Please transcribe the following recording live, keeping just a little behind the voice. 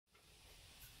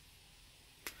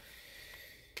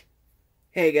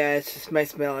Hey guys, it's my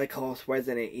Smelly Calls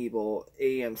Resident Evil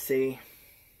AMC.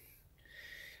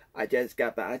 I just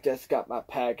got my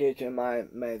package and my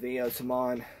videos I'm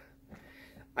on.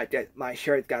 My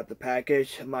shirt got the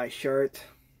package, my shirt.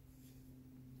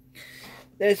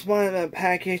 This one of the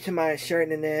package to my shirt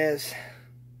and is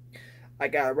I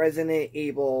got a Resident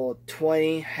Evil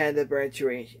 20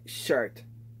 anniversary shirt.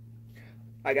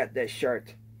 I got this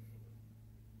shirt.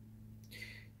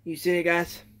 You see it,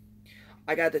 guys?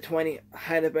 I got the 20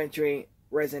 anniversary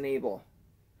Resident Evil.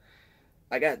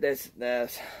 I got this.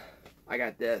 I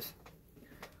got this.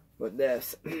 With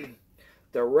this.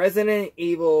 The Resident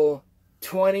Evil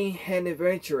 20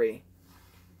 anniversary.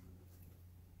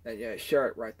 That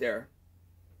shirt right there.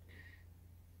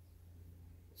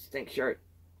 Stink shirt.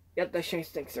 Yep, that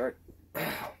stink shirt.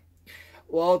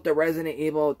 Well, the Resident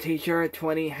Evil t-shirt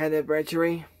 20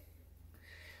 anniversary.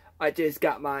 I just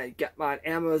got my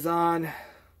Amazon.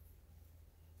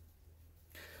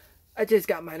 I just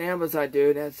got my Amazon,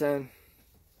 dude. That's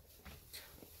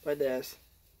with this.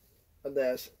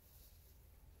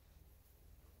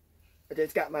 I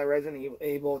just got my Resident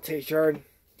Evil t-shirt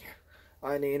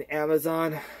on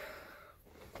Amazon.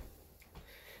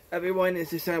 Everyone is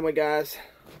the same way, guys.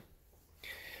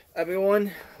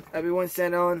 Everyone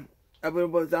send on.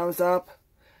 Everyone thumbs up.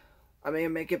 I may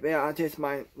make it better. I just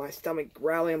my stomach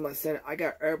growling. I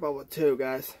got air bubble too,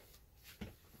 guys.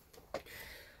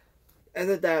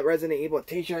 Isn't that Resident Evil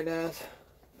t-shirt is?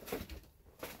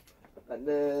 And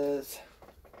this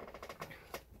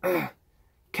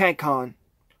KCON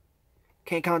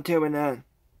 2 and then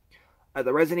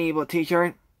the Resident Evil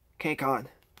t-shirt KCON.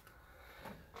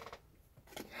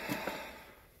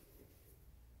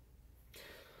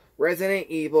 Resident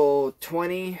Evil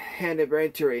 20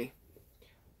 anniversary.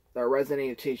 The Resident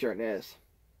Evil t-shirt is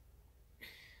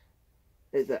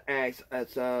the X.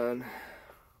 It's a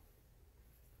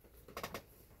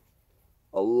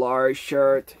large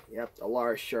shirt. Yep, a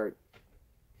large shirt.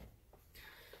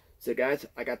 So guys,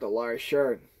 I got the large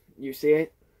shirt. You see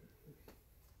it?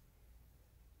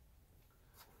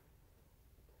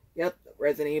 Yep,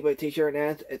 Resident Evil t-shirt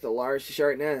now. It's a large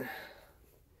shirt now.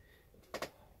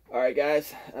 Alright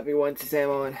guys, everyone's the same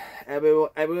one.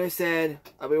 Everyone said,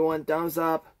 everyone thumbs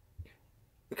up.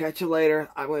 I'll catch you later.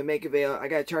 I'm gonna make a video. I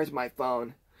gotta charge my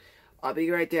phone. I'll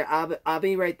be right there. I'll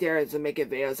be right there to make a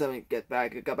video so I can get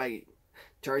back. Go back,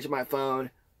 charge my phone.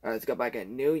 Let's go back at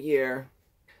New Year.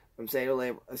 I'm saying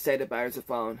the battery's the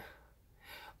phone.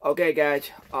 Okay guys,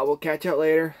 I will catch up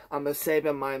later. I'm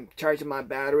gonna charging my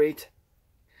battery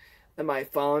and my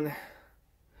phone.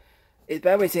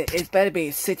 It's better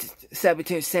be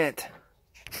 72 cents.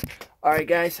 Alright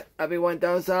guys, everyone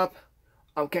thumbs up.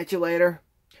 I'll catch you later.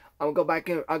 I'll go back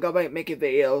making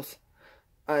videos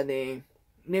on the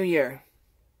New Year.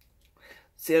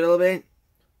 See you in a little bit.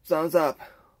 Thumbs up.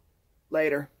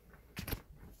 Later.